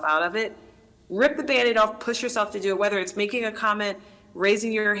talking yourself out of it, rip the Band-Aid off, push yourself to do it, whether it's making a comment,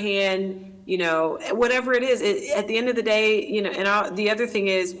 raising your hand, whatever it is. At the end of the day, and the other thing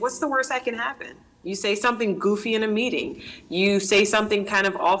is, what's the worst that can happen? You say something goofy in a meeting. You say something kind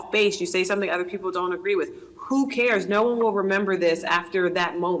of off base. You say something other people don't agree with. Who cares? No one will remember this after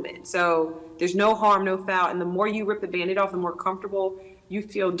that moment. So there's no harm, no foul. And the more you rip the Band-Aid off, the more comfortable you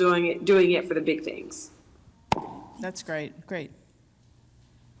feel doing it for the big things. That's great. Great.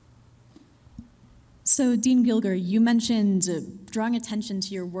 So, Dean Gilger, you mentioned drawing attention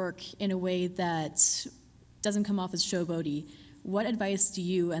to your work in a way that doesn't come off as showboaty. What advice do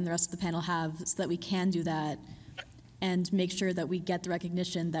you and the rest of the panel have so that we can do that and make sure that we get the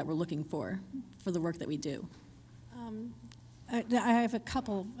recognition that we're looking for the work that we do? I have a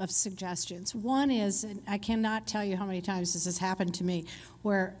couple of suggestions. One is, and I cannot tell you how many times this has happened to me,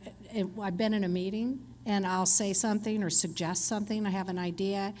 where I've been in a meeting and I'll say something or suggest something, I have an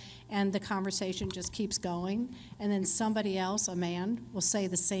idea, and the conversation just keeps going, and then somebody else, a man, will say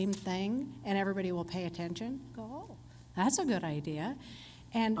the same thing, and everybody will pay attention, go, oh, that's a good idea.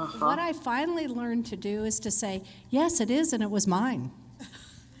 And what I finally learned to do is to say, yes, it is, and it was mine.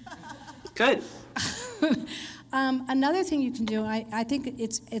 Good. Another thing you can do, I think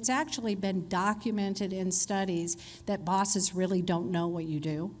it's actually been documented in studies that bosses really don't know what you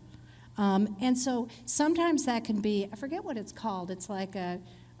do. And so sometimes that can be, I forget what it's called, it's like a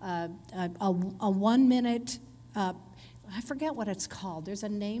 1 minute, I forget what it's called. There's a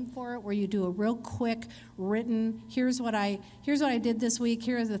name for it where you do a real quick written, here's what I did this week,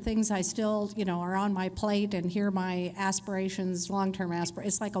 here are the things I still, are on my plate, and here are my aspirations, long-term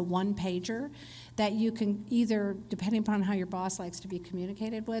aspirations. It's like a one-pager that you can either, depending upon how your boss likes to be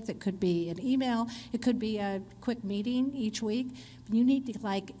communicated with, it could be an email, it could be a quick meeting each week. But you need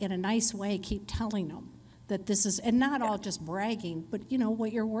to, in a nice way, keep telling them that this is, and not all just bragging, but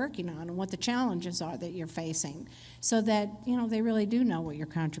what you're working on and what the challenges are that you're facing, so that they really do know what your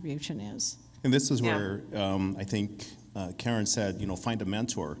contribution is. And this is where I think Karen said, find a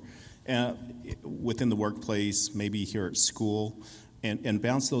mentor within the workplace, maybe here at school, and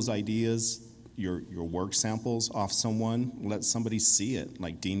bounce those ideas, your work samples off someone. Let somebody see it,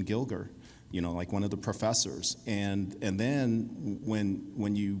 like Dean Gilger, like one of the professors. And then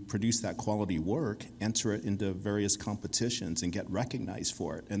when you produce that quality work, enter it into various competitions and get recognized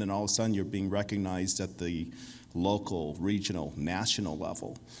for it. And then all of a sudden you're being recognized at the local, regional, national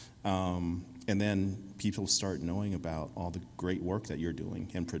level. And then people start knowing about all the great work that you're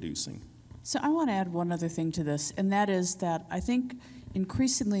doing and producing. So I want to add one other thing to this, and that is that I think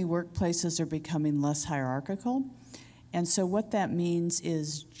increasingly workplaces are becoming less hierarchical. And so what that means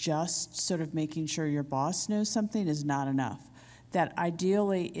is just sort of making sure your boss knows something is not enough. That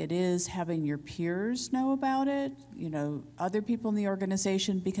ideally it is having your peers know about it, other people in the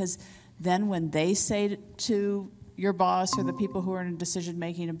organization, because then when they say to your boss or the people who are in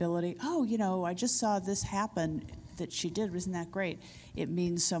decision-making ability, oh, I just saw this happen that she did, wasn't that great? It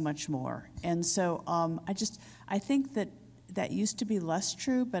means so much more. And so I think that that used to be less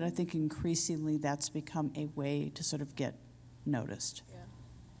true, but I think increasingly that's become a way to sort of get noticed.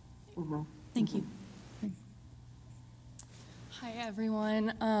 Thank you. Hi,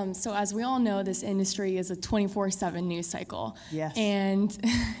 everyone. So as we all know, this industry is a 24/7 news cycle. Yes. And,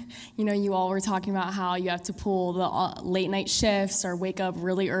 you all were talking about how you have to pull the late night shifts or wake up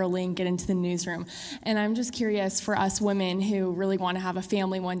really early and get into the newsroom. And I'm just curious, for us women who really want to have a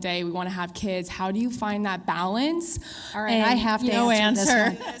family one day, we want to have kids, how do you find that balance? All right, And, I have to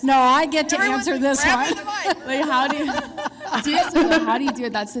answer this one. No, I get to answer this one. Like, how do you do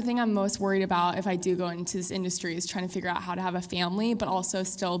it? That's the thing I'm most worried about if I do go into this industry, is trying to figure out how to have a family, but also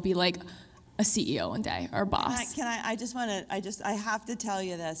still be like a CEO one day or a boss. I have to tell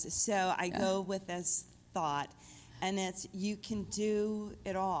you this. So I go with this thought, and it's, you can do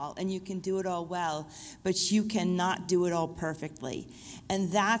it all, and you can do it all well, but you cannot do it all perfectly.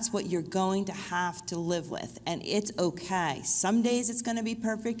 And that's what you're going to have to live with, and it's okay. Some days it's going to be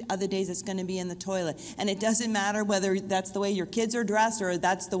perfect, other days it's going to be in the toilet. And it doesn't matter whether that's the way your kids are dressed or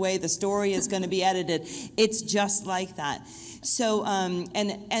that's the way the story is going to be edited. It's just like that. So,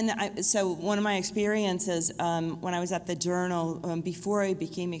 so one of my experiences when I was at the Journal, before I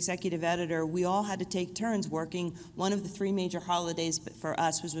became executive editor, we all had to take turns working one of the three major holidays for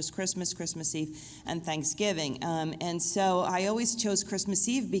us, which was Christmas, Christmas Eve, and Thanksgiving. And so I always chose Christmas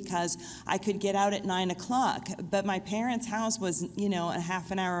Eve because I could get out at 9 o'clock, but my parents' house was, a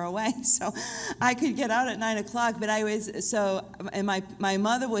half an hour away, so I could get out at 9 o'clock, but and my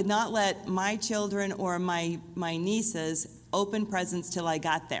mother would not let my children or my nieces open presents till I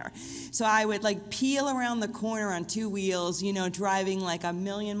got there. So I would peel around the corner on two wheels, driving like a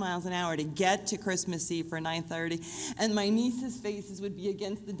million miles an hour to get to Christmas Eve for 9:30. And my nieces' faces would be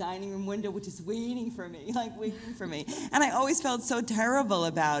against the dining room window, which is waiting for me. And I always felt so terrible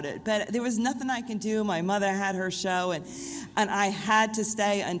about it. But there was nothing I can do. My mother had her show, and I had to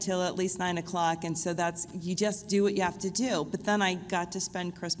stay until at least 9 o'clock. And so you just do what you have to do. But then I got to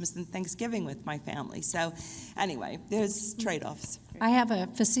spend Christmas and Thanksgiving with my family. So anyway, there's trade-offs. I have a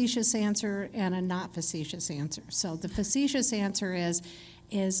facetious answer and a not facetious answer. So the facetious answer is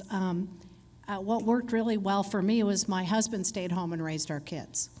what worked really well for me was my husband stayed home and raised our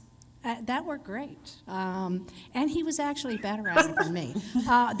kids. That worked great. And he was actually better at it than me,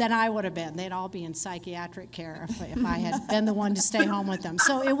 than I would have been. They'd all be in psychiatric care if I had been the one to stay home with them.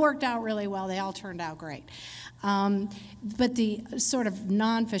 So it worked out really well. They all turned out great. But the sort of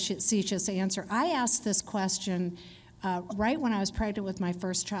non-facetious answer, I asked this question right when I was pregnant with my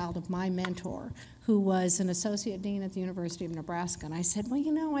first child of my mentor, who was an associate dean at the University of Nebraska. And I said, well,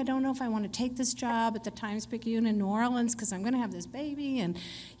 I don't know if I want to take this job at the Times-Picayune in New Orleans because I'm going to have this baby and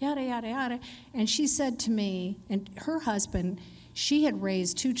yada, yada, yada. And she said to me, and her husband, she had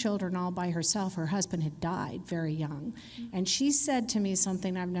raised two children all by herself. Her husband had died very young. And she said to me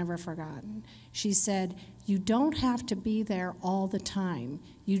something I've never forgotten. She said, you don't have to be there all the time.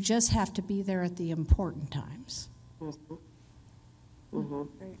 You just have to be there at the important times.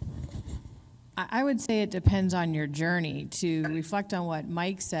 I would say it depends on your journey. To reflect on what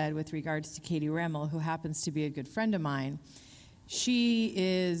Mike said with regards to Katie Remmel, who happens to be a good friend of mine, she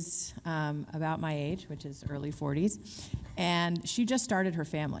is about my age, which is early 40s, and she just started her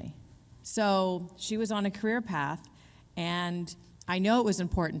family. So she was on a career path, and I know it was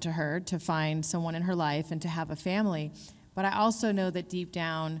important to her to find someone in her life and to have a family, but I also know that deep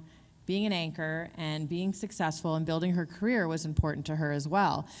down, being an anchor and being successful and building her career was important to her as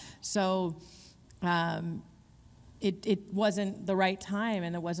well. So it wasn't the right time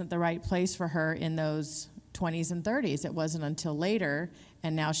and it wasn't the right place for her in those 20s and 30s. It wasn't until later,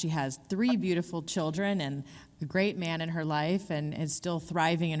 and now she has 3 beautiful children and a great man in her life and is still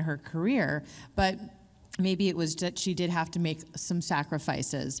thriving in her career. But maybe it was that she did have to make some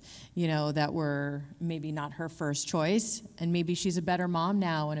sacrifices, that were maybe not her first choice. And maybe she's a better mom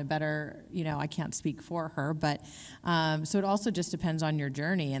now and a better, I can't speak for her. But so it also just depends on your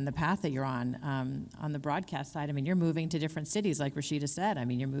journey and the path that you're on the broadcast side. I mean, you're moving to different cities, like Rashida said. I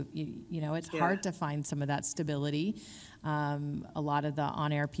mean, it's hard to find some of that stability. A lot of the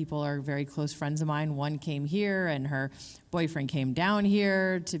on-air people are very close friends of mine. One came here, and her boyfriend came down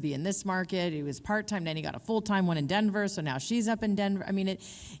here to be in this market. He was part-time, then he got a full-time one in Denver, so now she's up in Denver. I mean,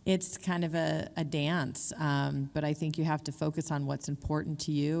 it's kind of a dance, but I think you have to focus on what's important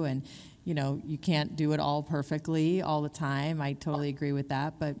to you, and you can't do it all perfectly all the time. I totally agree with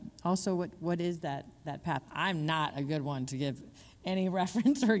that, but also what is that path? I'm not a good one to give any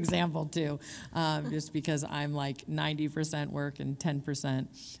reference or example to, just because I'm like 90% work and 10%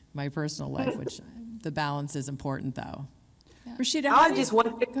 my personal life, which the balance is important though. Rashida, I'll add just one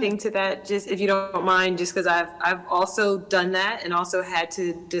quick thing to that, just if you don't mind, just because I've also done that and also had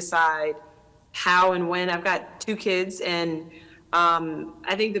to decide how and when. I've got 2 kids, and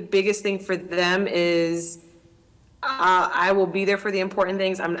I think the biggest thing for them is I will be there for the important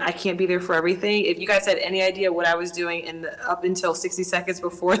things. I can't be there for everything. If you guys had any idea what I was doing up until 60 seconds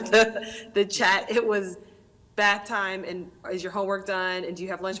before the chat, it was bath time and is your homework done and do you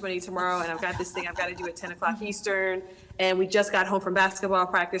have lunch money tomorrow, and I've got this thing I've got to do at 10 o'clock Eastern, and we just got home from basketball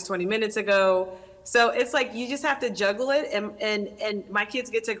practice 20 minutes ago. So it's like you just have to juggle it, and my kids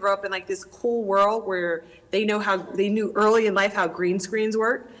get to grow up in like this cool world where they knew early in life how green screens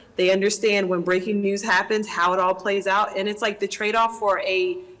work. They understand when breaking news happens, how it all plays out, and it's like the trade-off for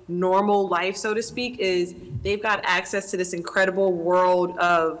a normal life, so to speak, is they've got access to this incredible world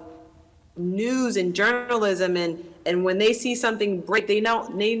of news and journalism, and when they see something break, they not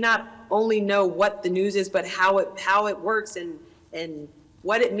only know what the news is, but how it works and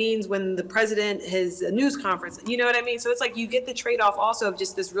what it means when the president has a news conference. You know what I mean? So it's like you get the trade-off also of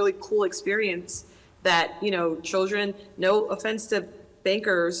just this really cool experience that, children, no offense to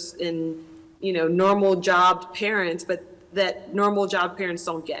bankers and, normal jobbed parents, but that normal job parents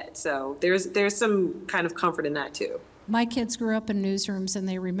don't get. So there's some kind of comfort in that too. My kids grew up in newsrooms and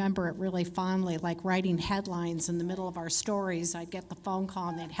they remember it really fondly, like writing headlines in the middle of our stories. I'd get the phone call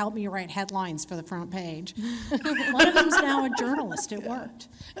and they'd help me write headlines for the front page. One of them's now a journalist. It worked.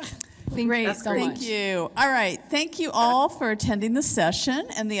 Great, thank you. All right, thank you all for attending the session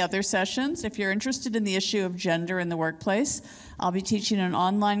and the other sessions. If you're interested in the issue of gender in the workplace, I'll be teaching an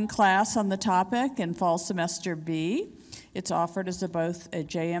online class on the topic in fall semester B. It's offered as both a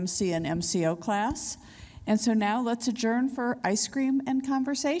JMC and MCO class. And so now let's adjourn for ice cream and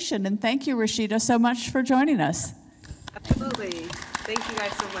conversation. And thank you, Rashida, so much for joining us. Absolutely. Thank you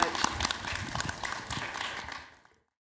guys so much.